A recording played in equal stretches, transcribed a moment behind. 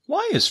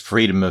Why is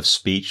freedom of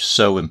speech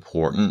so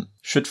important?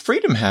 Should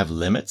freedom have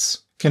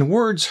limits? Can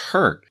words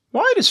hurt?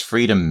 Why does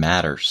freedom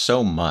matter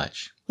so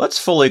much? Let's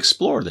fully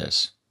explore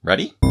this.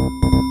 Ready?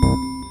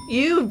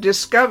 You've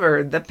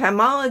discovered the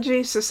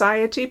Pamology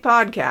Society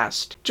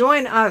podcast.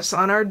 Join us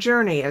on our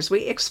journey as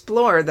we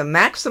explore the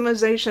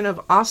maximization of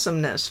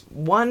awesomeness,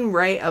 one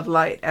ray of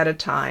light at a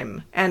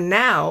time. And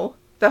now,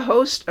 the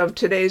host of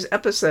today's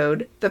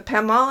episode, the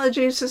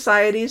Pamology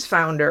Society's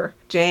founder,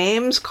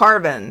 James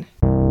Carvin.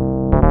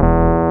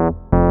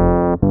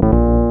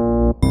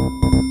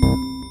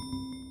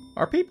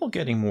 Are people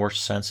getting more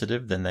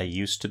sensitive than they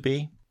used to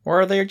be?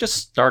 Or are they just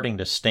starting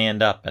to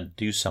stand up and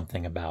do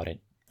something about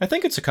it? I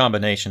think it's a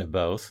combination of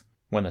both.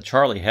 When the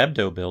Charlie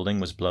Hebdo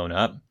building was blown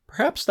up,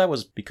 perhaps that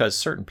was because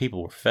certain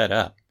people were fed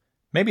up.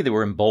 Maybe they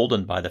were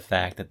emboldened by the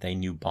fact that they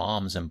knew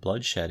bombs and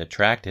bloodshed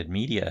attracted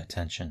media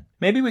attention.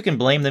 Maybe we can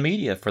blame the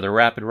media for the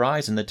rapid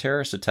rise in the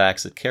terrorist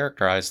attacks that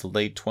characterized the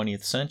late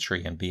 20th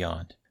century and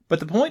beyond. But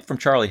the point from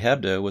Charlie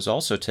Hebdo was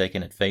also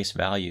taken at face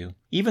value.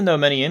 Even though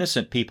many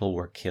innocent people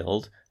were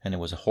killed, and it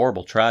was a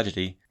horrible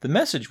tragedy, the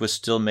message was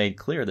still made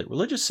clear that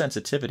religious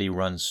sensitivity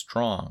runs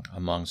strong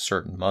among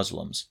certain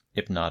Muslims,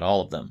 if not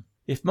all of them.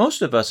 If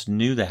most of us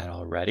knew that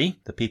already,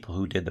 the people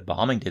who did the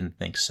bombing didn't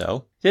think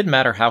so. It didn't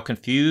matter how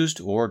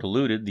confused or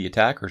deluded the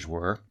attackers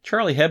were.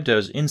 Charlie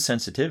Hebdo's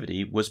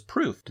insensitivity was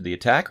proof to the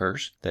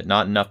attackers that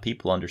not enough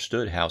people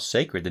understood how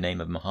sacred the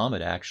name of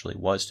Muhammad actually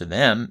was to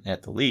them,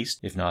 at the least,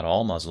 if not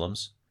all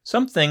Muslims.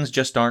 Some things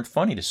just aren't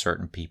funny to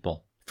certain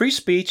people. Free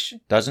speech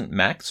doesn't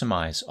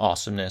maximize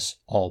awesomeness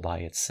all by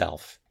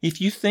itself.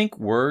 If you think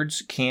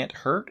words can't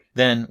hurt,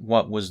 then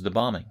what was the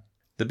bombing?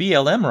 The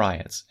BLM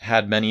riots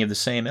had many of the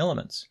same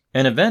elements.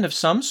 An event of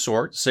some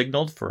sort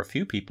signaled for a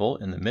few people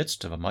in the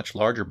midst of a much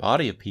larger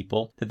body of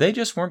people that they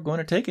just weren't going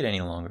to take it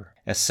any longer.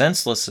 As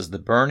senseless as the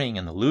burning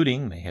and the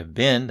looting may have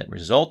been that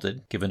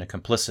resulted, given a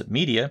complicit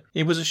media,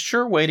 it was a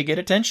sure way to get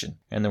attention.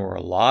 And there were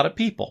a lot of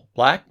people,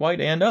 black, white,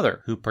 and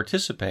other, who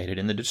participated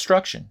in the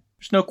destruction.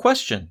 There's no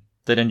question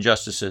that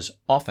injustices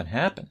often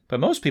happen, but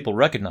most people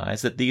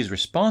recognize that these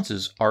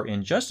responses are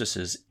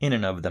injustices in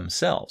and of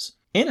themselves.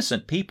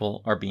 Innocent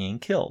people are being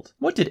killed.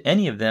 What did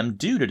any of them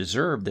do to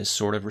deserve this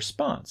sort of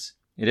response?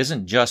 It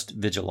isn't just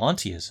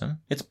vigilantism,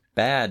 it's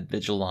bad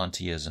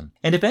vigilantism.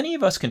 And if any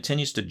of us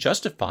continues to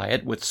justify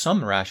it with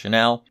some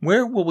rationale,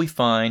 where will we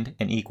find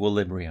an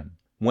equilibrium?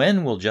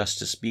 When will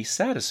justice be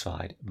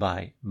satisfied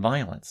by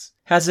violence?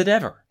 Has it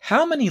ever?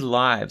 How many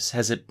lives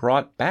has it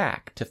brought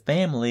back to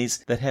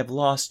families that have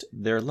lost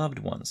their loved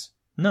ones?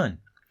 None.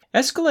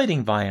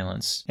 Escalating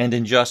violence and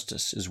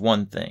injustice is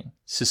one thing.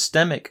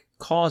 Systemic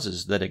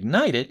causes that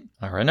ignite it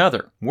are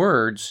another.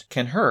 Words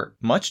can hurt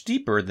much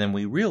deeper than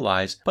we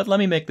realize, but let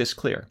me make this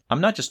clear. I'm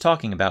not just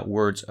talking about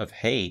words of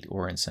hate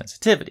or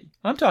insensitivity.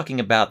 I'm talking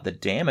about the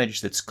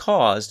damage that's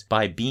caused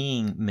by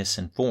being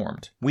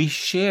misinformed. We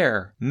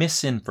share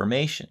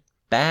misinformation.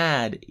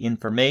 Bad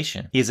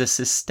information is a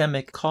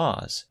systemic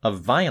cause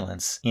of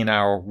violence in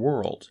our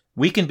world.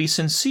 We can be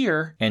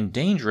sincere and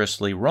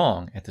dangerously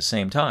wrong at the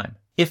same time.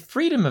 If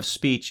freedom of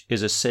speech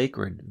is a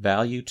sacred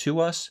value to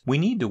us, we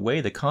need to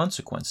weigh the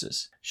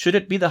consequences. Should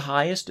it be the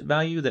highest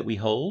value that we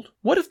hold?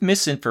 What if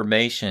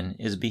misinformation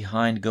is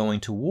behind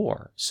going to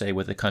war, say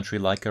with a country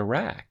like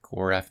Iraq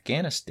or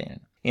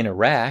Afghanistan? In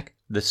Iraq,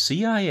 the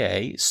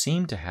CIA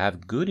seemed to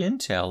have good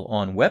intel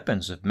on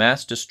weapons of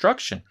mass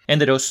destruction, and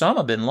that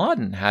Osama bin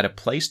Laden had a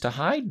place to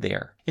hide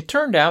there. It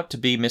turned out to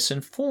be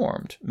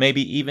misinformed,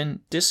 maybe even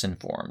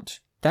disinformed.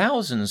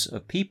 Thousands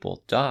of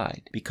people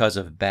died because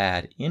of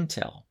bad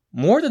intel.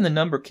 More than the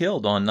number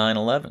killed on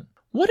 9/11.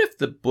 What if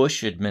the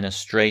Bush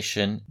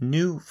administration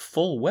knew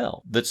full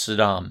well that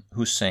Saddam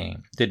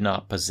Hussein did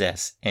not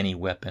possess any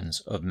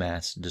weapons of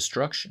mass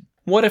destruction?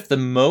 What if the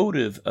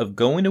motive of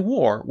going to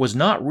war was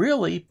not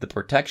really the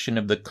protection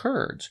of the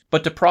Kurds,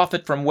 but to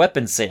profit from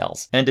weapon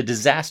sales and a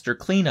disaster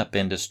cleanup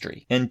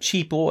industry and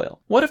cheap oil?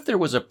 What if there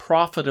was a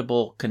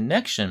profitable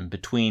connection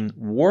between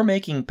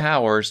war-making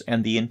powers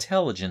and the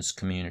intelligence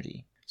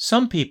community?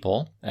 Some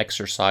people,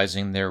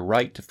 exercising their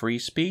right to free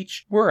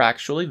speech, were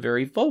actually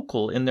very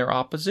vocal in their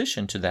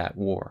opposition to that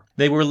war.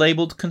 They were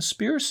labeled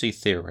conspiracy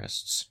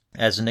theorists.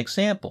 As an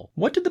example,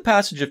 what did the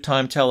passage of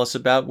time tell us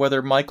about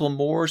whether Michael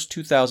Moore's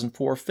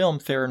 2004 film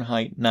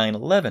Fahrenheit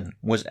 9/11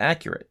 was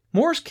accurate?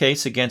 Moore's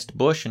case against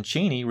Bush and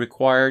Cheney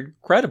required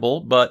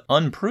credible but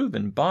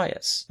unproven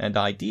bias and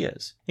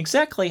ideas.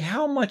 Exactly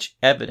how much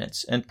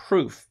evidence and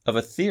proof of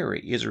a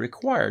theory is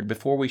required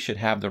before we should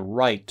have the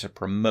right to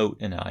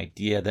promote an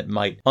idea that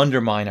might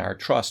undermine our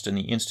trust in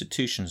the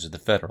institutions of the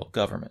federal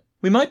government?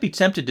 We might be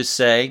tempted to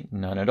say,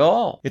 none at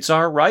all. It's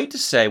our right to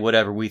say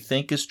whatever we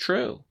think is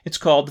true. It's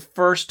called the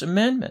First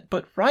Amendment.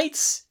 But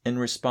rights and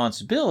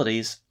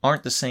responsibilities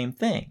aren't the same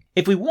thing.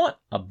 If we want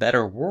a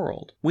better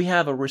world, we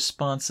have a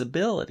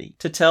responsibility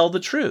to tell the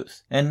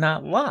truth and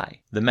not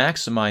lie. The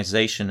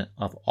maximization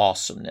of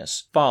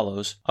awesomeness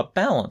follows a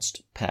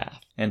balanced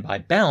path. And by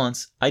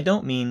balance, I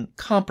don't mean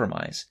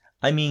compromise.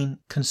 I mean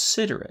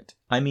considerate.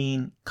 I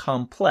mean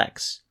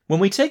complex. When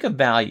we take a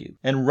value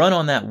and run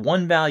on that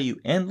one value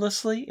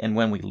endlessly, and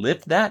when we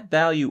lift that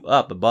value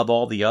up above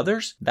all the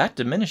others, that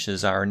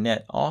diminishes our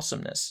net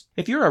awesomeness.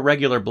 If you're a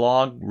regular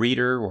blog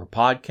reader or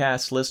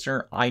podcast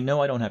listener, I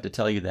know I don't have to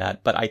tell you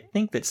that, but I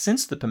think that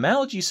since the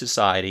Pomology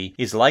Society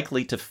is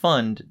likely to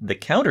fund the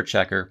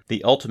Counterchecker,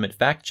 the ultimate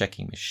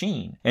fact-checking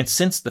machine, and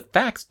since the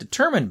facts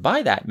determined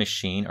by that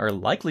machine are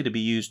likely to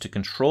be used to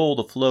control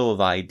the flow of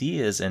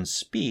ideas and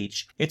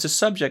speech, it's a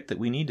subject that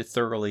we need to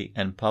thoroughly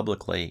and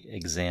publicly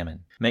examine.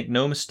 Make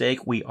no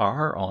mistake, we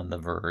are on the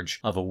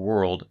verge of a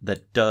world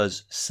that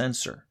does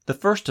censor. The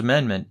First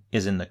Amendment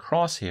is in the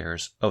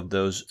crosshairs of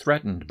those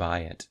threatened by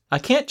it. I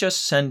can't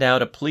just send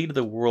out a plea to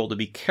the world to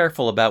be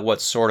careful about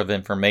what sort of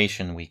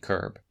information we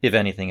curb, if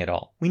anything at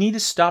all. We need to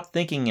stop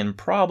thinking in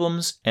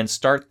problems and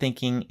start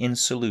thinking in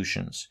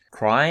solutions.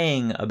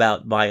 Crying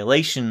about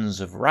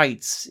violations of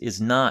rights is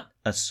not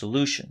a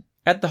solution.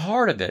 At the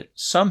heart of it,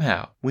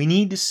 somehow, we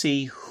need to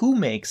see who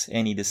makes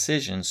any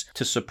decisions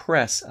to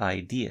suppress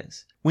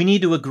ideas. We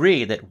need to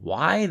agree that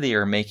why they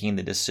are making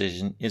the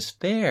decision is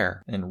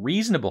fair and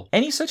reasonable.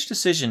 Any such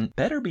decision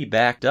better be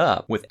backed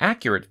up with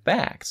accurate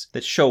facts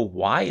that show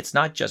why it's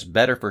not just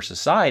better for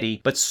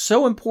society, but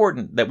so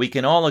important that we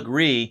can all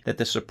agree that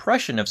the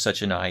suppression of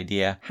such an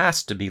idea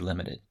has to be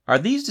limited. Are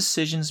these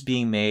decisions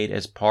being made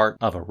as part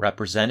of a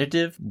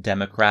representative,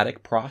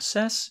 democratic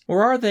process?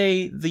 Or are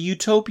they the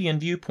utopian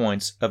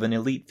viewpoints of an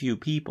elite few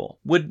people?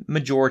 Would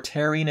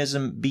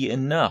majoritarianism be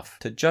enough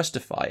to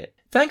justify it?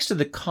 Thanks to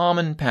the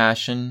common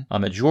passion a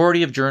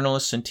majority of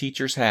journalists and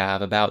teachers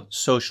have about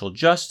social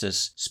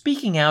justice,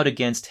 speaking out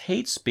against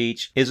hate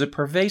speech is a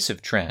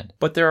pervasive trend,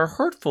 but there are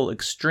hurtful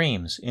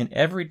extremes in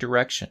every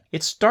direction.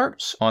 It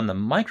starts on the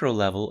micro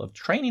level of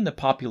training the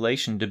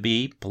population to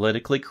be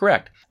politically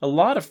correct. A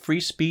lot of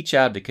free speech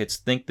advocates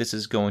think this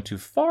is going too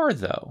far,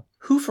 though.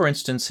 Who, for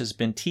instance, has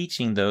been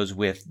teaching those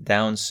with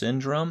Down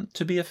syndrome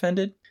to be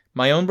offended?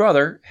 My own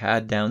brother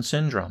had Down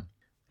syndrome,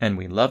 and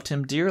we loved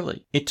him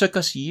dearly. It took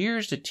us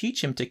years to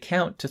teach him to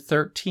count to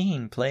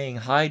 13 playing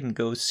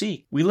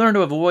hide-and-go-seek. We learned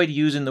to avoid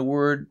using the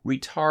word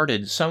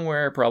retarded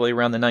somewhere probably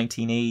around the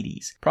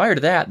 1980s. Prior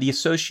to that, the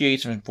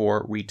Association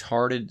for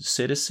Retarded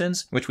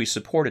Citizens, which we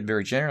supported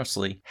very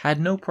generously, had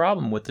no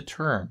problem with the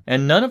term,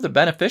 and none of the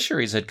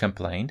beneficiaries had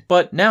complained.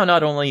 But now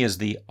not only is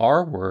the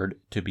R word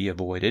to be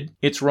avoided,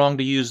 it's wrong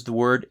to use the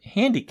word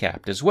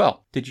handicapped as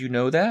well. Did you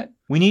know that?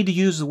 We need to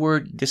use the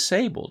word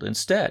disabled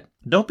instead.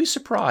 Don't be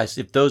surprised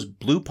if those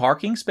blue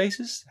parking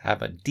spaces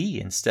have a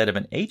D instead of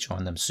an H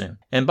on them soon.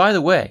 And by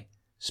the way,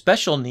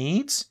 special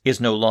needs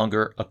is no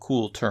longer a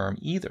cool term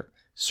either.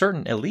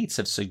 Certain elites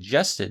have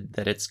suggested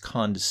that it's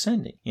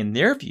condescending. In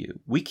their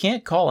view, we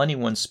can't call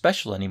anyone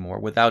special anymore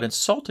without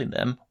insulting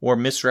them or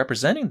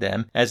misrepresenting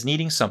them as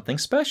needing something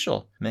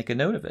special. Make a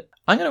note of it.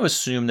 I'm going to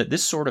assume that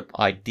this sort of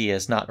idea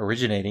is not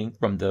originating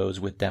from those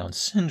with Down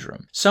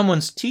syndrome.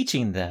 Someone's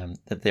teaching them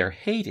that they're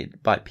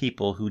hated by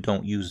people who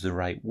don't use the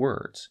right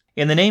words.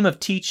 In the name of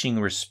teaching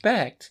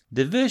respect,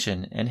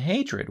 division and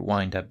hatred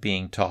wind up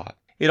being taught.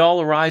 It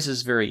all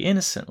arises very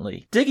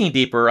innocently. Digging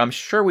deeper, I'm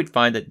sure we'd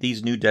find that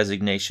these new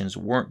designations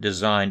weren't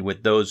designed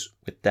with those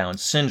with Down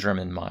syndrome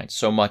in mind,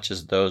 so much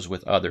as those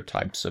with other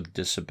types of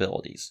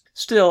disabilities.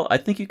 Still, I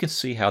think you can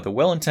see how the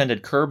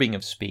well-intended curbing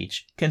of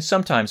speech can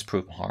sometimes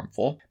prove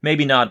harmful,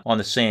 maybe not on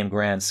the same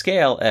grand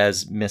scale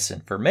as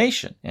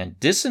misinformation and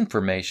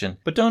disinformation,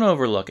 but don't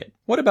overlook it.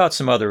 What about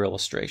some other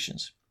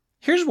illustrations?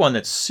 Here's one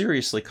that's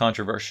seriously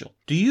controversial.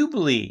 Do you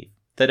believe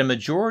that a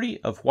majority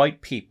of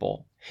white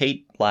people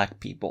hate black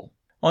people?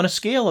 On a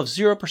scale of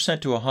 0%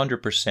 to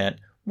 100%,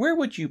 where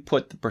would you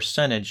put the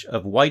percentage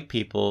of white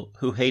people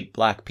who hate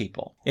black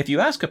people? If you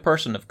ask a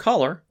person of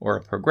color or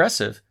a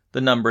progressive, the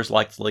number is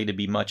likely to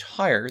be much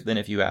higher than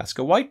if you ask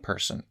a white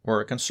person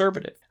or a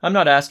conservative. I'm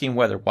not asking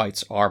whether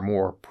whites are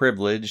more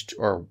privileged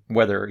or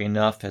whether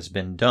enough has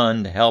been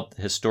done to help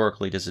the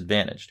historically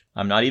disadvantaged.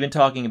 I'm not even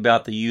talking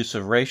about the use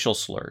of racial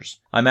slurs.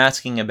 I'm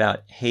asking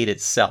about hate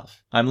itself.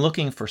 I'm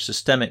looking for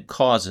systemic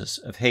causes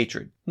of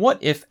hatred. What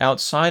if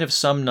outside of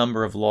some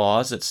number of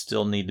laws that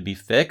still need to be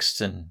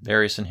fixed and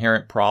various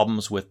inherent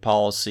problems with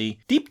policy,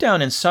 deep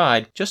down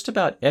inside, just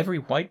about every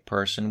white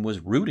person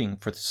was rooting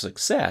for the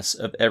success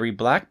of every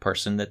black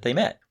person that they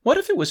met? What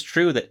if it was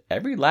true that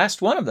every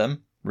last one of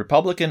them,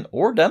 Republican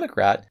or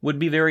Democrat, would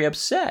be very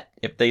upset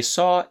if they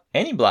saw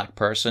any black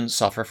person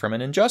suffer from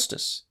an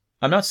injustice?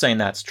 I'm not saying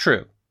that's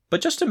true,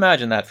 but just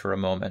imagine that for a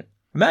moment.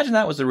 Imagine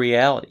that was the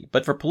reality,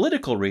 but for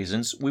political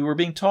reasons, we were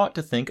being taught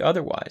to think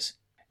otherwise.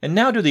 And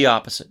now do the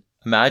opposite.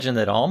 Imagine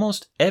that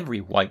almost every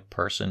white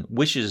person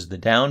wishes the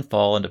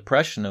downfall and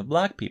oppression of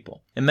black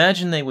people.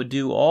 Imagine they would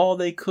do all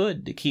they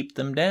could to keep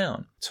them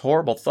down. It's a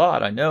horrible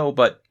thought, I know,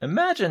 but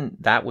imagine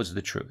that was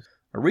the truth.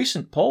 A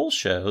recent poll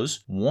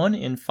shows 1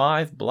 in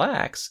 5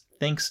 blacks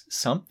thinks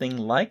something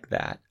like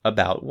that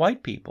about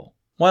white people.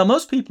 While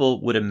most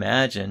people would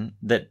imagine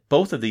that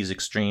both of these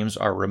extremes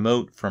are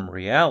remote from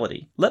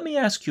reality, let me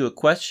ask you a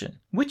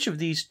question. Which of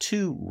these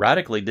two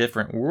radically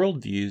different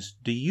worldviews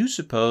do you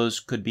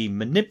suppose could be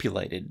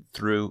manipulated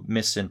through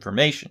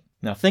misinformation?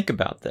 Now think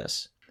about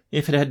this.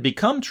 If it had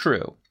become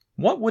true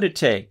What would it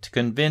take to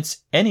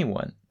convince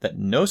anyone that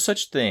no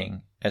such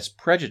thing as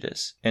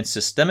prejudice and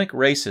systemic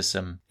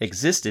racism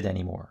existed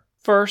anymore?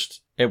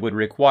 First, it would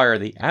require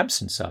the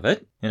absence of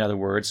it. In other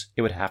words,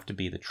 it would have to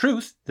be the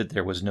truth that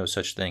there was no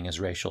such thing as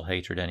racial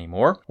hatred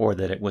anymore, or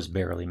that it was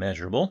barely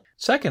measurable.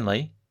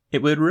 Secondly,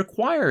 it would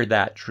require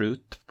that truth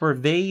to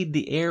pervade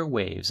the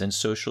airwaves and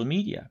social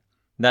media.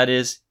 That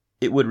is,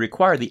 it would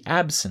require the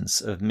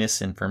absence of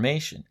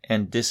misinformation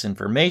and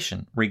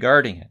disinformation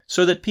regarding it,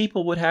 so that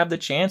people would have the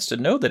chance to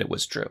know that it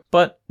was true.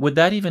 But would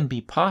that even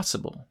be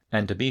possible?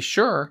 And to be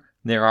sure,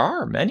 there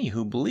are many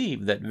who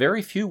believe that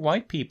very few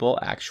white people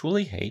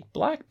actually hate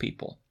black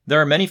people. There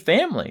are many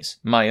families,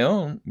 my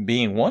own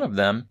being one of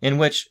them, in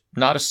which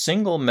not a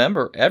single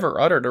member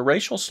ever uttered a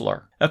racial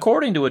slur.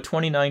 According to a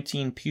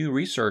 2019 Pew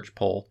Research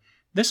poll,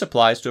 this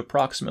applies to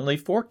approximately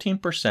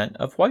 14%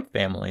 of white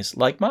families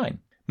like mine.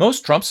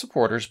 Most Trump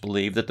supporters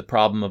believe that the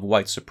problem of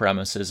white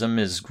supremacism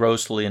is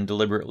grossly and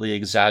deliberately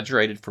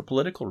exaggerated for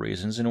political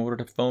reasons in order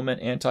to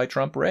foment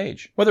anti-Trump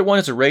rage. Whether one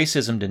is a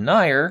racism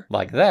denier,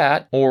 like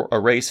that, or a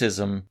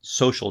racism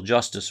social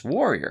justice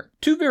warrior,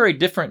 two very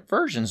different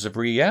versions of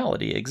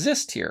reality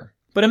exist here.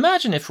 But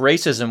imagine if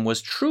racism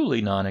was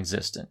truly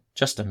non-existent.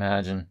 Just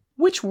imagine.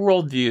 Which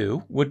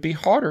worldview would be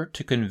harder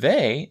to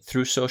convey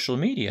through social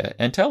media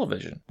and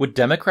television? Would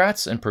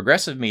Democrats and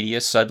progressive media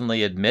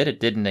suddenly admit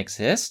it didn't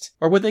exist?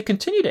 Or would they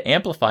continue to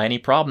amplify any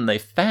problem they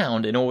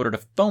found in order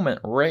to foment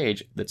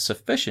rage that's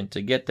sufficient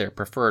to get their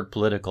preferred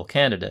political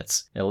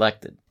candidates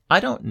elected? I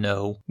don't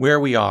know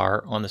where we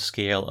are on the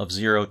scale of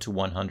 0 to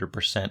 100%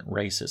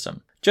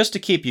 racism. Just to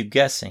keep you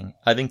guessing,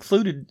 I've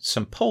included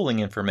some polling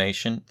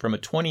information from a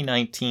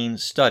 2019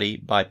 study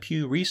by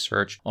Pew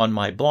Research on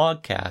my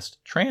blogcast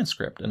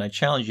transcript, and I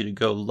challenge you to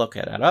go look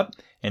it up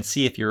and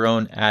see if your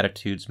own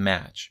attitudes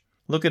match.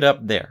 Look it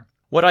up there.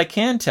 What I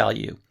can tell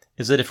you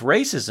is that if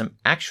racism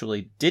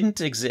actually didn't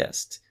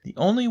exist, the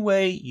only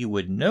way you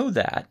would know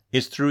that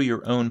is through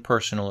your own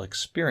personal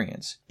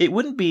experience. It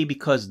wouldn't be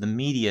because the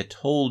media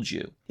told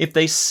you. If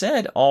they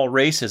said all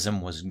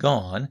racism was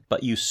gone,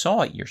 but you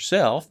saw it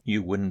yourself,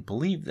 you wouldn't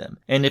believe them.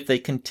 And if they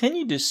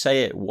continued to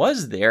say it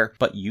was there,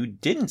 but you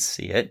didn't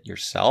see it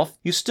yourself,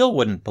 you still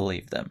wouldn't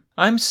believe them.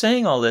 I'm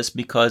saying all this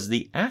because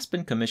the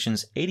Aspen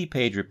Commission's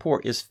 80-page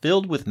report is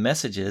filled with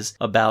messages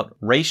about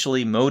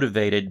racially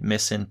motivated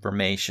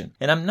misinformation,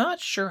 and I'm not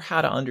sure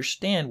how to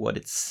understand what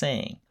it's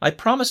saying. I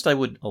promised I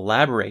would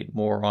elaborate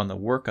more on the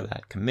work of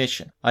that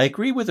commission. I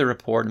agree with the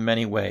report in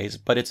many ways,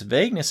 but its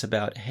vagueness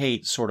about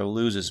hate sort of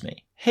loses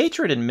me.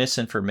 Hatred and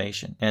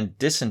misinformation and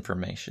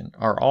disinformation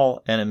are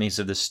all enemies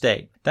of the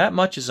state. That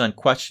much is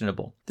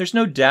unquestionable. There's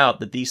no doubt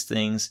that these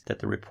things that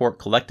the report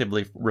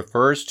collectively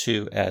refers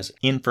to as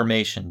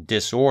information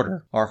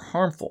disorder are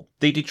harmful.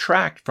 They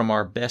detract from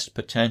our best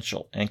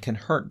potential and can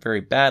hurt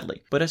very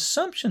badly. But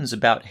assumptions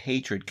about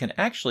hatred can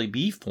actually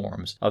be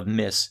forms of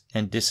mis-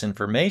 and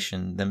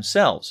disinformation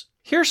themselves.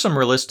 Here's some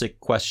realistic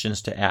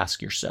questions to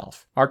ask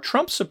yourself. Are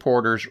Trump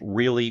supporters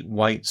really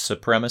white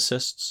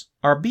supremacists?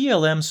 Are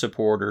BLM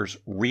supporters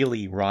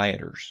really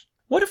rioters?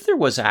 What if there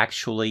was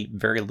actually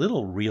very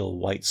little real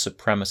white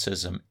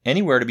supremacism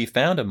anywhere to be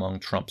found among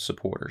Trump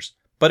supporters,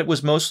 but it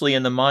was mostly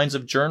in the minds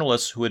of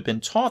journalists who had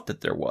been taught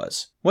that there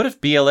was? What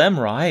if BLM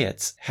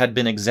riots had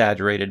been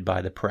exaggerated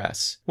by the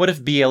press? What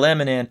if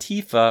BLM and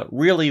Antifa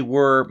really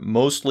were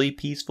mostly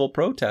peaceful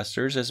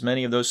protesters, as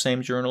many of those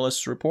same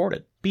journalists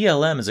reported?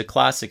 BLM is a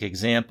classic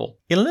example.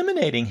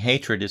 Eliminating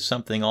hatred is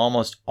something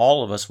almost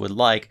all of us would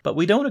like, but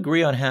we don't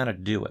agree on how to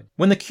do it.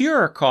 When the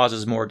cure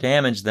causes more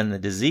damage than the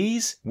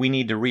disease, we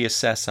need to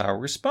reassess our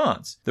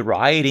response. The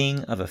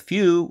rioting of a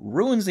few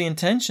ruins the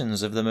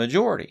intentions of the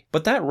majority,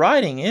 but that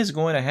rioting is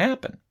going to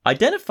happen.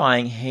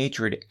 Identifying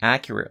hatred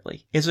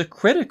accurately is a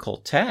critical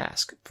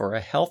task for a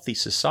healthy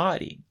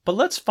society, but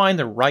let's find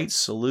the right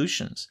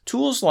solutions.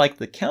 Tools like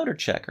the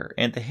Counterchecker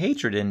and the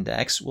Hatred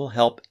Index will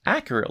help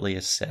accurately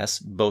assess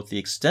both the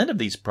extent of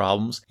these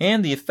problems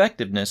and the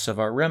effectiveness of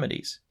our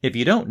remedies. If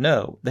you don't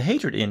know, the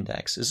Hatred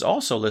Index is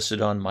also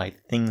listed on my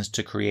Things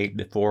to Create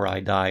Before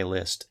I Die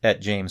list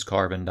at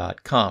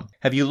jamescarvin.com.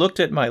 Have you looked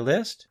at my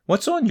list?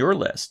 What's on your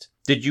list?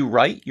 Did you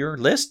write your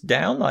list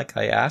down like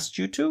I asked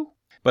you to?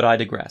 But I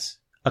digress.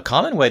 A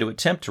common way to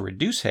attempt to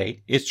reduce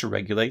hate is to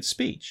regulate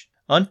speech.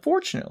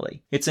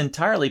 Unfortunately, it's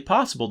entirely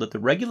possible that the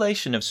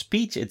regulation of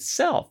speech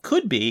itself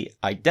could be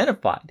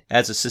identified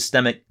as a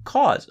systemic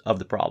cause of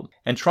the problem,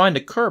 and trying to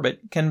curb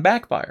it can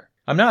backfire.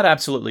 I'm not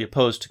absolutely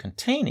opposed to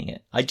containing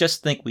it. I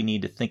just think we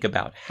need to think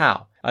about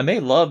how. I may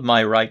love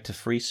my right to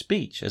free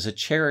speech as a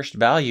cherished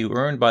value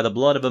earned by the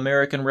blood of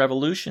American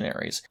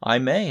revolutionaries. I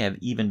may have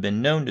even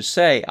been known to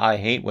say, "I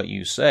hate what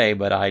you say,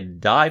 but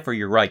I'd die for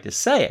your right to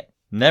say it."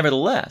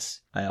 Nevertheless,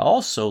 I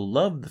also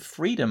love the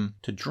freedom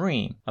to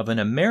dream of an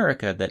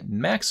America that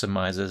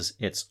maximizes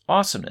its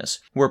awesomeness,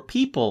 where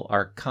people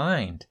are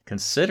kind,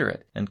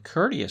 considerate, and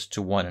courteous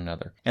to one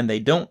another, and they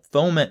don't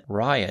foment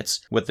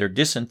riots with their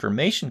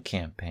disinformation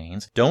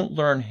campaigns, don't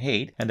learn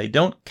hate, and they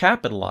don't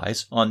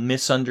capitalize on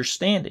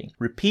misunderstanding,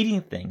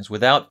 repeating things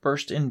without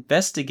first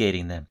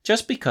investigating them,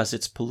 just because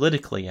it's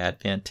politically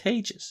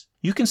advantageous.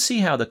 You can see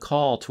how the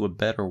call to a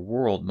better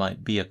world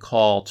might be a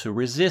call to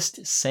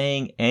resist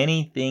saying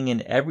anything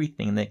and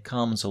everything that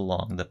comes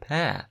along the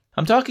path.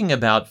 I'm talking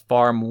about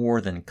far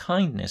more than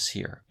kindness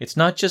here. It's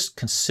not just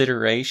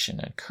consideration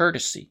and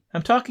courtesy.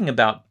 I'm talking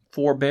about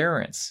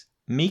forbearance,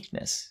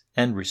 meekness,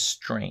 and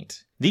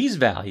restraint. These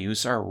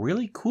values are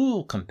really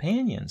cool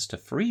companions to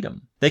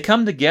freedom. They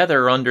come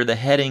together under the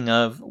heading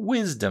of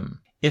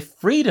wisdom. If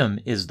freedom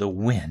is the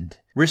wind,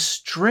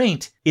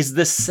 restraint is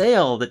the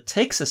sail that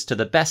takes us to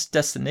the best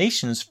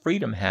destinations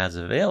freedom has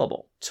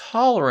available.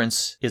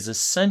 Tolerance is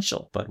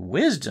essential, but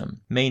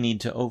wisdom may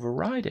need to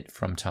override it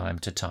from time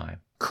to time.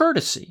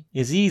 Courtesy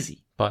is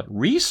easy, but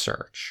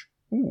research,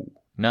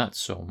 not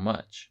so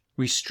much.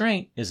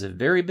 Restraint is a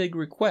very big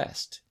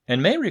request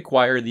and may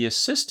require the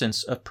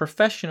assistance of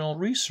professional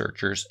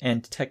researchers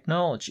and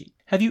technology.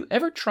 Have you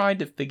ever tried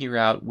to figure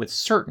out with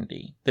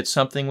certainty that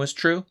something was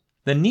true?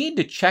 The need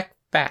to check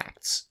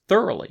facts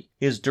thoroughly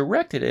is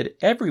directed at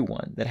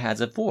everyone that has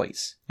a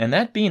voice. And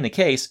that being the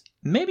case,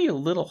 maybe a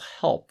little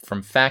help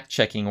from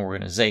fact-checking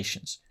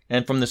organizations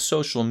and from the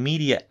social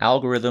media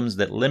algorithms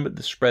that limit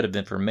the spread of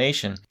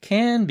information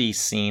can be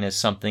seen as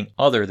something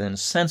other than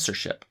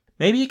censorship.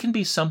 Maybe it can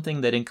be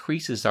something that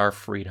increases our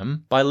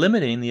freedom by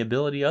limiting the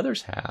ability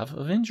others have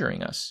of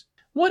injuring us.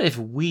 What if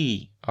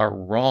we are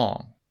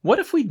wrong? What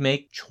if we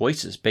make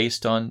choices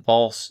based on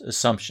false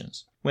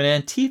assumptions? When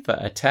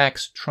Antifa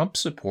attacks Trump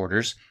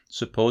supporters,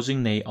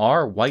 supposing they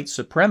are white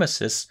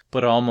supremacists,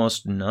 but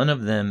almost none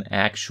of them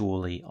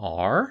actually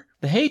are,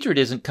 the hatred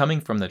isn't coming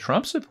from the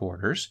Trump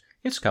supporters,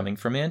 it's coming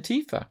from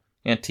Antifa.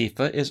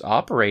 Antifa is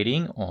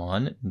operating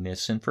on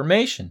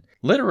misinformation,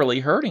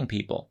 literally hurting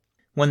people.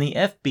 When the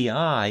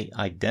FBI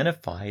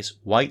identifies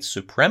white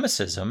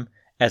supremacism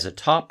as a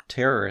top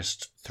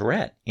terrorist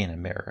threat in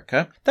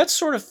America, that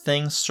sort of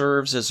thing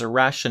serves as a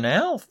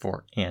rationale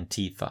for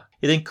Antifa.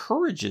 It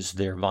encourages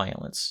their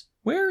violence.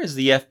 Where is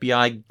the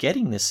FBI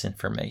getting this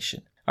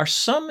information? Are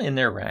some in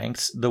their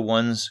ranks the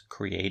ones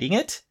creating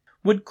it?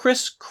 Would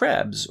Chris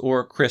Krebs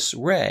or Chris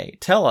Wray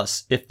tell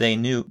us if they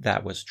knew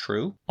that was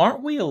true?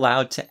 Aren't we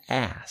allowed to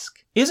ask?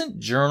 Isn't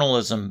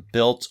journalism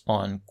built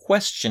on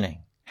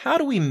questioning? How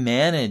do we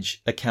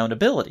manage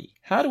accountability?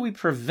 How do we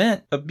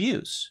prevent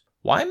abuse?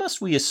 Why must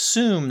we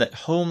assume that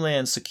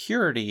Homeland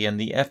Security and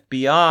the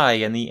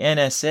FBI and the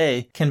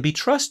NSA can be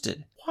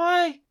trusted?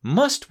 Why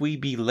must we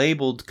be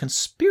labeled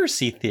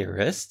conspiracy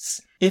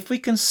theorists if we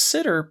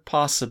consider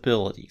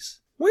possibilities?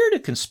 Where do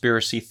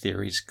conspiracy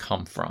theories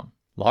come from?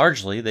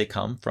 Largely, they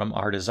come from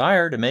our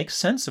desire to make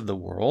sense of the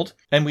world,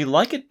 and we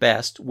like it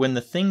best when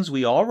the things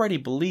we already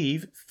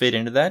believe fit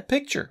into that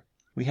picture.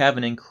 We have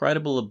an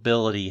incredible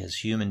ability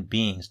as human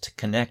beings to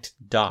connect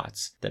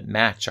dots that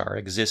match our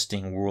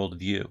existing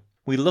worldview.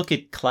 We look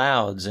at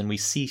clouds and we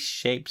see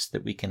shapes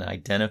that we can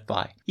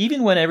identify.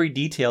 Even when every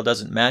detail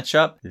doesn't match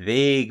up,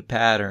 vague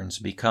patterns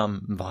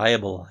become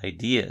viable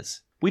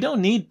ideas. We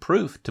don't need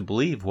proof to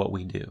believe what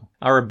we do.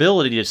 Our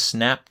ability to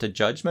snap to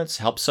judgments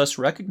helps us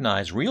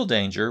recognize real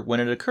danger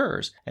when it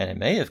occurs, and it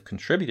may have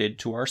contributed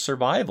to our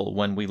survival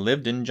when we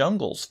lived in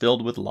jungles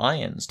filled with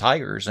lions,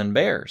 tigers, and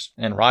bears,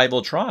 and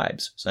rival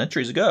tribes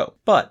centuries ago.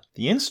 But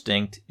the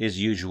instinct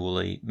is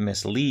usually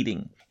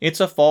misleading. It's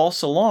a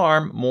false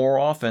alarm more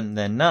often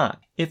than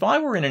not. If I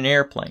were in an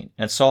airplane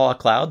and saw a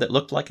cloud that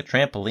looked like a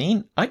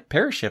trampoline, I'd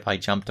perish if I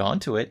jumped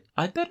onto it.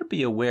 I'd better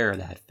be aware of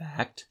that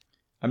fact.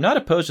 I'm not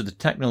opposed to the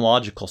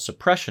technological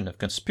suppression of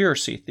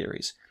conspiracy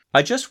theories.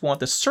 I just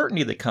want the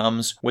certainty that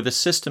comes with a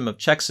system of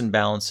checks and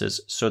balances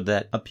so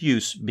that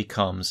abuse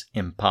becomes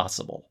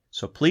impossible.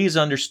 So please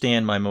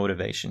understand my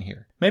motivation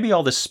here. Maybe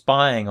all this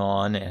spying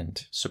on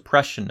and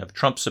suppression of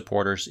Trump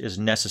supporters is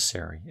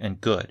necessary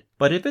and good.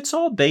 But if it's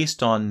all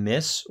based on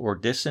mis- or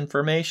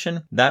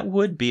disinformation, that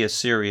would be a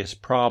serious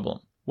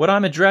problem. What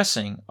I'm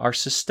addressing are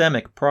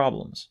systemic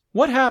problems.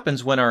 What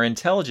happens when our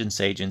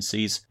intelligence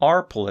agencies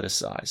are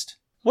politicized?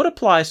 What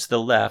applies to the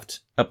left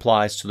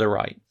applies to the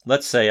right.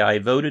 Let's say I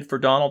voted for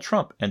Donald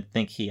Trump and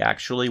think he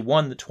actually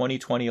won the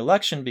 2020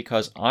 election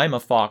because I'm a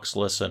Fox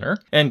listener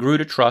and grew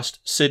to trust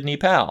Sidney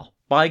Powell.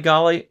 By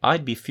golly,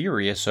 I'd be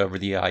furious over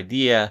the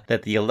idea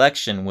that the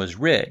election was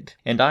rigged,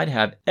 and I'd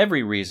have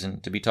every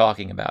reason to be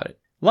talking about it.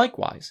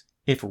 Likewise,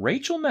 if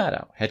Rachel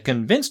Maddow had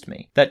convinced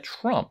me that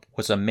Trump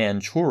was a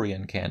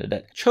Manchurian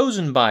candidate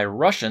chosen by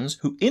Russians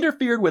who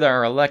interfered with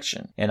our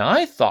election, and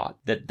I thought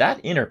that that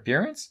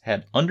interference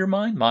had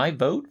undermined my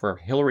vote for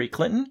Hillary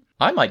Clinton,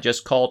 I might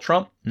just call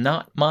Trump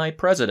not my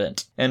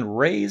president and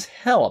raise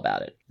hell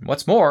about it.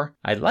 What's more,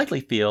 I'd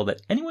likely feel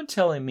that anyone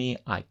telling me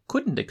I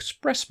couldn't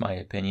express my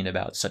opinion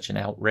about such an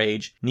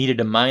outrage needed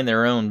to mind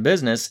their own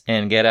business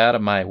and get out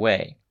of my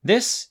way.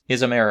 This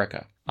is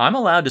America. I'm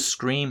allowed to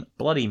scream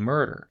bloody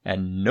murder,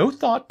 and no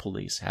thought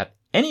police have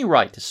any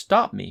right to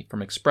stop me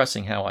from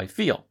expressing how I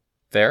feel.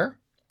 Fair?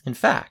 In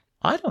fact,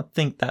 I don't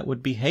think that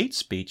would be hate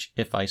speech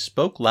if I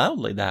spoke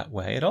loudly that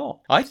way at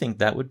all. I think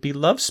that would be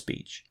love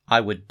speech.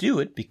 I would do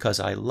it because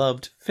I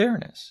loved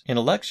fairness in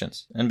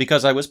elections, and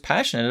because I was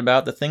passionate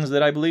about the things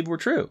that I believed were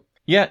true.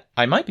 Yet,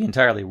 I might be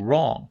entirely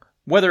wrong.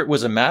 Whether it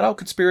was a Maddow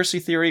conspiracy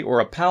theory or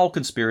a Powell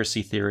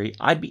conspiracy theory,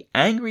 I'd be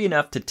angry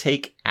enough to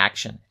take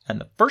action.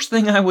 And the first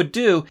thing I would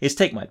do is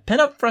take my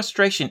pent-up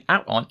frustration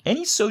out on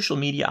any social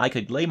media I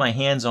could lay my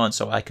hands on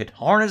so I could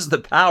harness the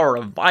power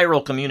of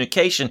viral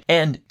communication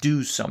and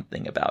do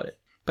something about it.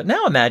 But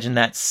now imagine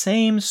that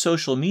same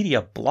social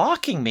media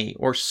blocking me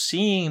or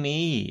seeing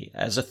me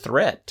as a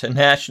threat to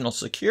national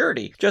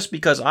security just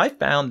because I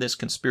found this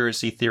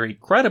conspiracy theory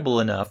credible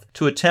enough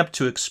to attempt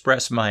to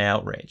express my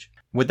outrage.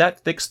 Would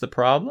that fix the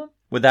problem?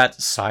 Would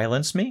that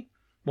silence me?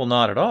 Well,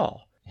 not at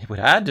all. It would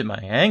add to my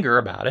anger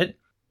about it.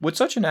 Would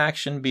such an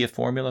action be a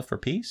formula for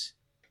peace?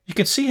 You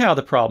can see how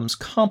the problem's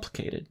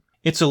complicated.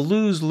 It's a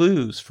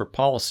lose-lose for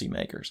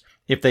policymakers.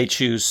 If they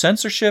choose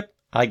censorship,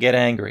 I get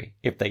angry.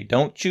 If they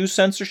don't choose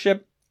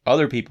censorship,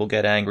 other people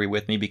get angry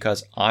with me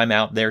because I'm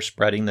out there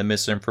spreading the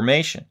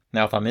misinformation.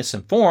 Now, if I'm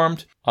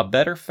misinformed, a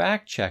better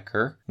fact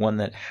checker, one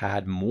that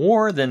had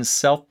more than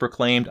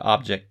self-proclaimed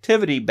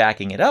objectivity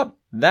backing it up,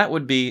 that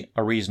would be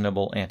a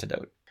reasonable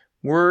antidote.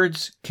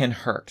 Words can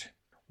hurt.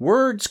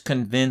 Words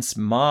convince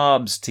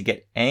mobs to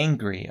get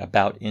angry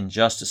about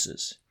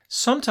injustices.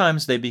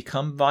 Sometimes they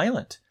become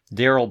violent.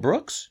 Darrell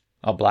Brooks,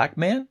 a black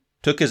man,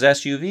 took his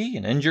SUV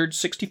and injured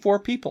 64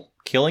 people,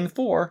 killing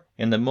 4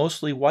 in the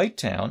mostly white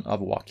town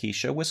of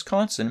Waukesha,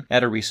 Wisconsin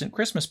at a recent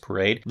Christmas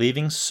parade,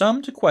 leaving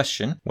some to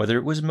question whether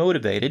it was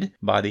motivated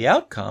by the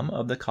outcome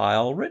of the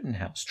Kyle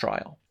Rittenhouse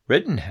trial.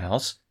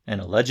 Rittenhouse, an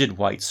alleged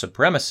white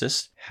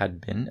supremacist, had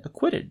been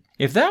acquitted.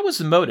 If that was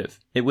the motive,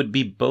 it would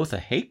be both a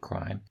hate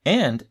crime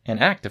and an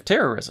act of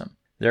terrorism.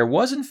 There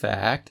was, in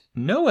fact,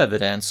 no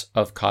evidence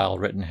of Kyle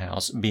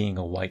Rittenhouse being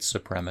a white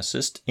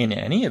supremacist in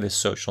any of his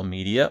social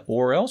media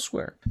or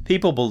elsewhere.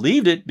 People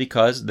believed it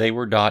because they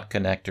were dot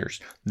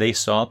connectors. They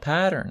saw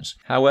patterns,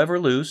 however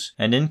loose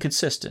and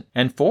inconsistent,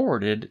 and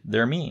forwarded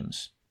their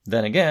memes.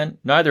 Then again,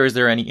 neither is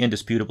there any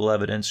indisputable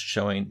evidence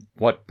showing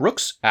what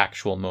Brooks'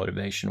 actual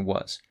motivation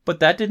was. But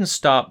that didn't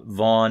stop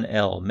Vaughn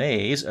L.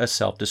 Mays, a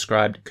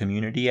self-described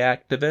community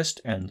activist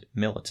and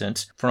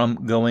militant,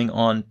 from going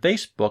on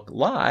Facebook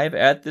Live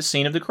at the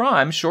scene of the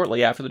crime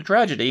shortly after the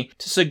tragedy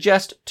to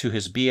suggest to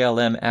his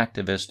BLM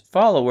activist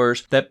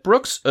followers that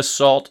Brooks'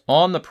 assault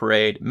on the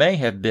parade may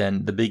have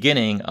been the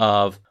beginning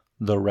of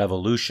the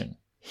revolution.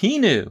 He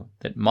knew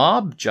that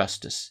mob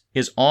justice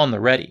is on the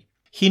ready.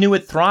 He knew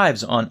it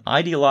thrives on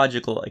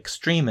ideological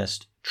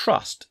extremist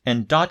trust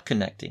and dot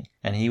connecting,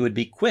 and he would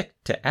be quick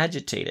to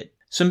agitate it.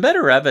 Some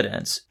better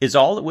evidence is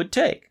all it would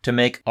take to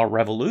make a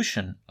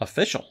revolution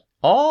official.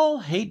 All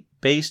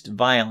hate-based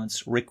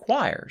violence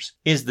requires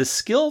is the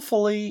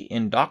skillfully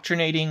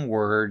indoctrinating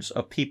words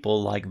of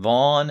people like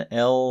Vaughn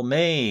L.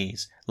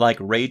 Mays, like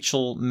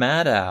Rachel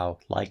Maddow,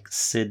 like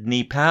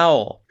Sidney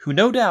Powell, who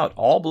no doubt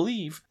all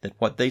believe that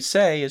what they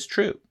say is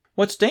true.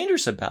 What's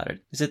dangerous about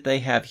it is that they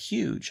have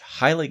huge,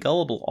 highly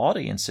gullible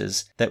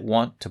audiences that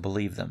want to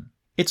believe them.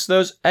 It's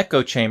those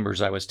echo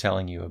chambers I was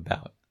telling you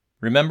about.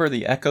 Remember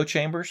the echo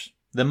chambers?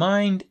 The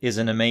mind is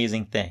an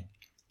amazing thing.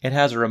 It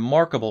has a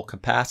remarkable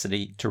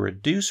capacity to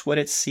reduce what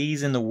it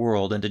sees in the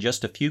world into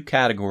just a few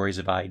categories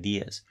of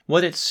ideas.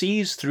 What it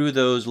sees through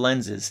those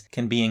lenses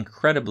can be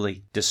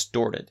incredibly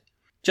distorted.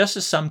 Just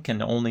as some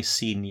can only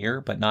see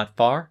near but not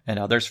far, and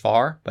others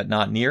far but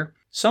not near,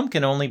 some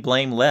can only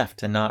blame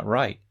left and not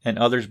right, and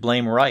others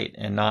blame right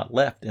and not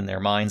left in their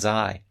mind's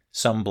eye.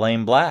 Some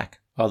blame black,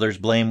 others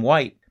blame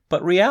white.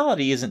 But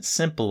reality isn't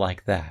simple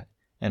like that,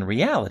 and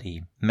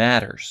reality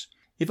matters.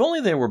 If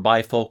only there were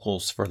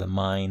bifocals for the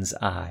mind's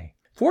eye.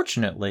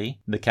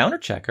 Fortunately, the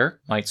counterchecker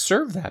might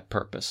serve that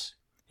purpose.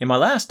 In my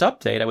last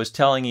update, I was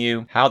telling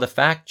you how the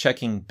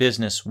fact-checking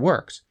business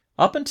works.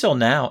 Up until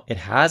now, it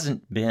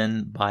hasn't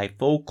been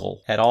bifocal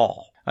at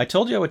all. I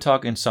told you I would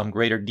talk in some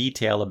greater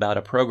detail about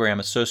a program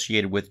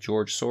associated with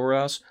George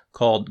Soros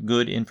called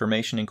Good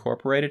Information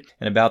Incorporated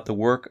and about the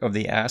work of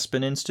the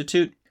Aspen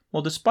Institute.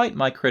 Well, despite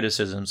my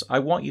criticisms, I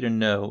want you to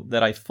know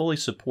that I fully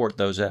support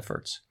those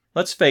efforts.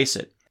 Let's face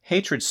it,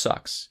 hatred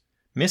sucks.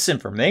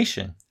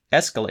 Misinformation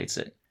escalates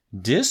it.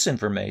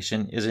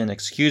 Disinformation is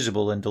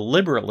inexcusable in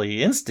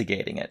deliberately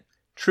instigating it.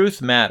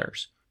 Truth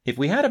matters. If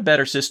we had a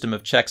better system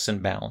of checks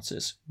and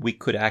balances, we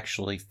could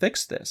actually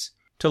fix this.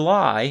 To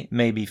lie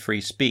may be free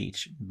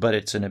speech, but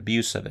it's an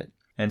abuse of it.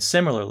 And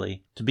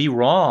similarly, to be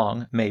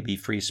wrong may be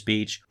free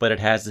speech, but it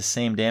has the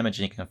same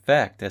damaging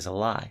effect as a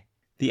lie.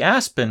 The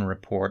Aspen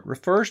report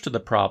refers to the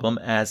problem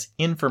as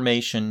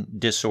information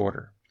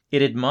disorder.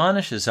 It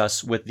admonishes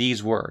us with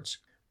these words.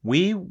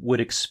 We would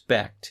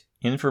expect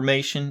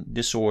information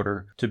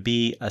disorder to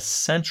be a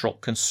central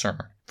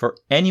concern for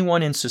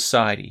anyone in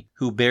society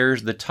who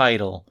bears the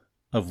title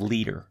of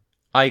leader.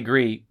 I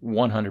agree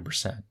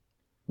 100%.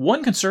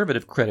 One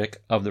conservative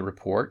critic of the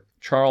report,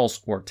 Charles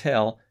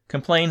Ortel,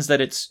 complains that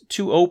it's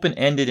too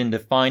open-ended in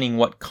defining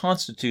what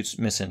constitutes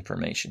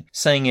misinformation,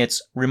 saying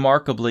it's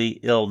remarkably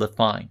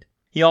ill-defined.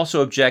 He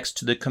also objects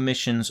to the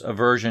Commission's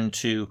aversion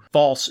to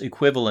false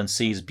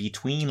equivalencies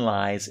between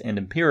lies and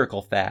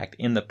empirical fact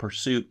in the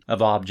pursuit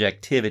of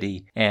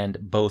objectivity and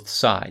both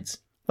sides.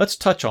 Let's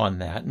touch on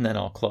that and then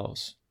I'll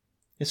close.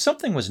 If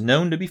something was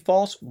known to be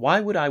false, why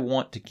would I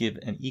want to give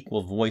an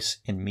equal voice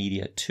in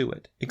media to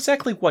it?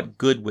 Exactly what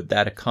good would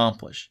that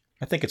accomplish?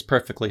 I think it's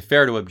perfectly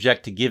fair to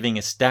object to giving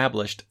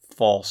established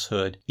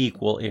falsehood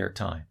equal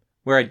airtime.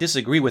 Where I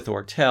disagree with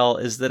Ortel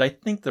is that I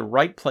think the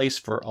right place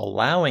for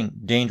allowing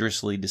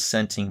dangerously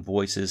dissenting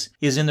voices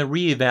is in the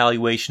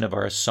reevaluation of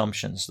our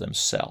assumptions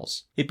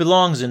themselves. It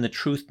belongs in the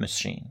truth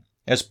machine,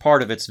 as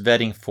part of its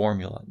vetting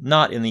formula,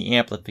 not in the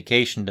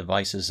amplification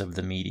devices of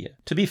the media.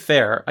 To be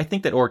fair, I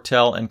think that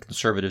Ortel and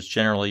conservatives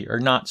generally are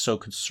not so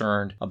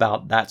concerned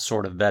about that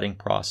sort of vetting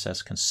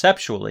process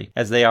conceptually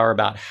as they are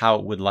about how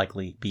it would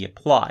likely be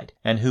applied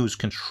and who's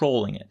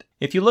controlling it.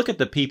 If you look at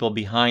the people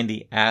behind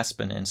the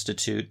Aspen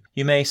Institute,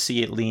 you may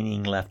see it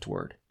leaning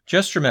leftward.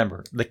 Just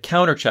remember, the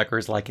counterchecker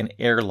is like an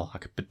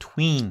airlock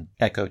between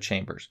echo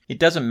chambers. It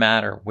doesn't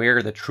matter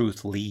where the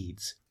truth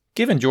leads.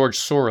 Given George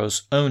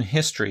Soros' own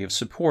history of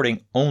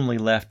supporting only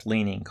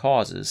left-leaning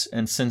causes,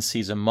 and since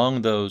he's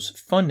among those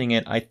funding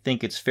it, I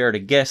think it's fair to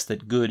guess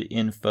that Good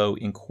Info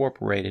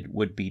Incorporated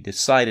would be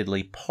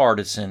decidedly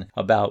partisan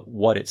about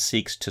what it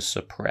seeks to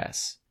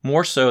suppress,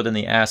 more so than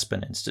the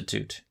Aspen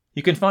Institute.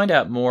 You can find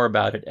out more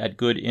about it at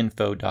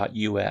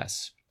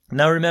goodinfo.us.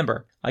 Now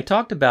remember, I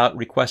talked about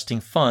requesting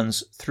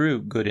funds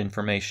through Good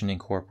Information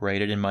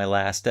Incorporated in my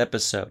last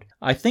episode.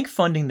 I think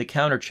funding the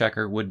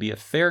counterchecker would be a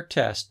fair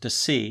test to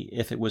see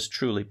if it was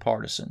truly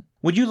partisan.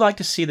 Would you like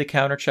to see the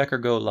counterchecker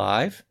go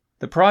live?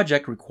 The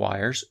project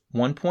requires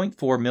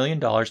 $1.4 million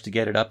to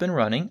get it up and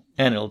running,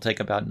 and it'll take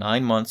about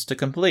 9 months to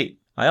complete.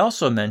 I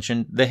also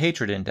mentioned the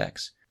Hatred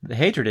Index. The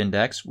Hatred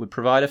Index would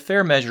provide a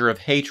fair measure of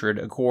hatred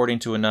according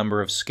to a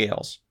number of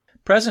scales.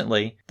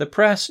 Presently, the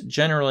press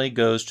generally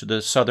goes to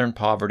the Southern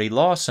Poverty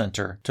Law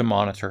Center to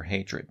monitor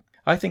hatred.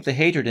 I think the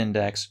Hatred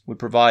Index would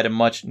provide a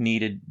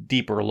much-needed,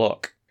 deeper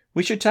look.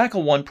 We should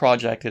tackle one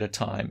project at a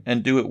time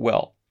and do it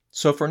well.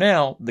 So for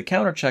now, the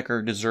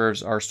counterchecker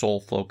deserves our sole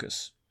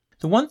focus.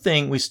 The one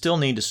thing we still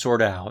need to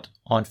sort out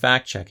on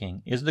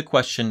fact-checking is the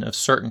question of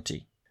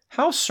certainty.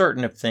 How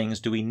certain of things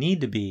do we need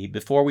to be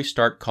before we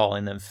start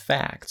calling them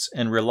facts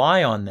and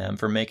rely on them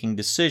for making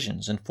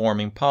decisions and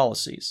forming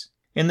policies?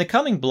 In the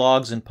coming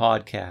blogs and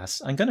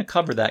podcasts, I'm going to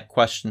cover that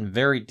question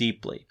very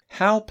deeply.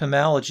 How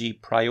Pamology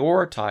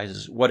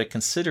prioritizes what it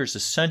considers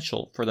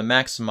essential for the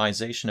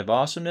maximization of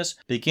awesomeness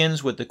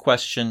begins with the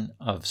question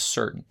of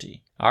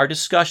certainty. Our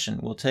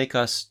discussion will take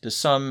us to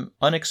some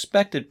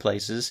unexpected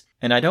places,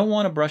 and I don't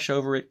want to brush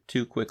over it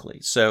too quickly,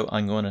 so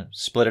I'm going to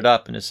split it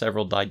up into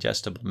several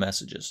digestible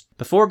messages.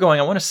 Before going,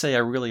 I want to say I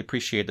really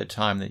appreciate the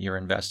time that you're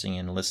investing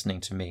in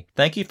listening to me.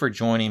 Thank you for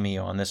joining me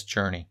on this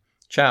journey.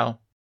 Ciao.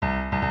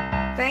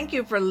 Thank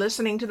you for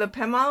listening to the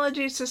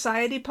Pamology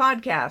Society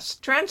podcast.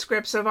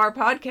 Transcripts of our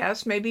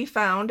podcast may be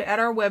found at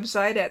our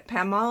website at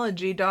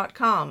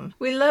pamology.com.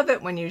 We love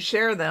it when you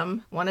share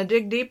them. Want to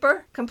dig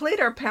deeper? Complete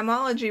our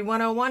Pamology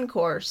 101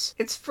 course.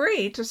 It's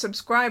free to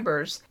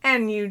subscribers,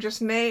 and you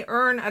just may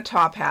earn a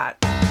top hat.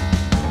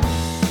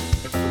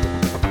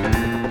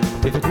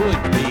 If it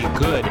would be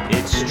good,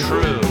 it's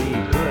true.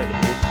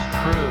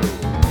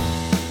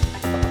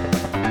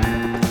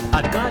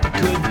 I've got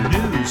good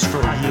news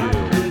for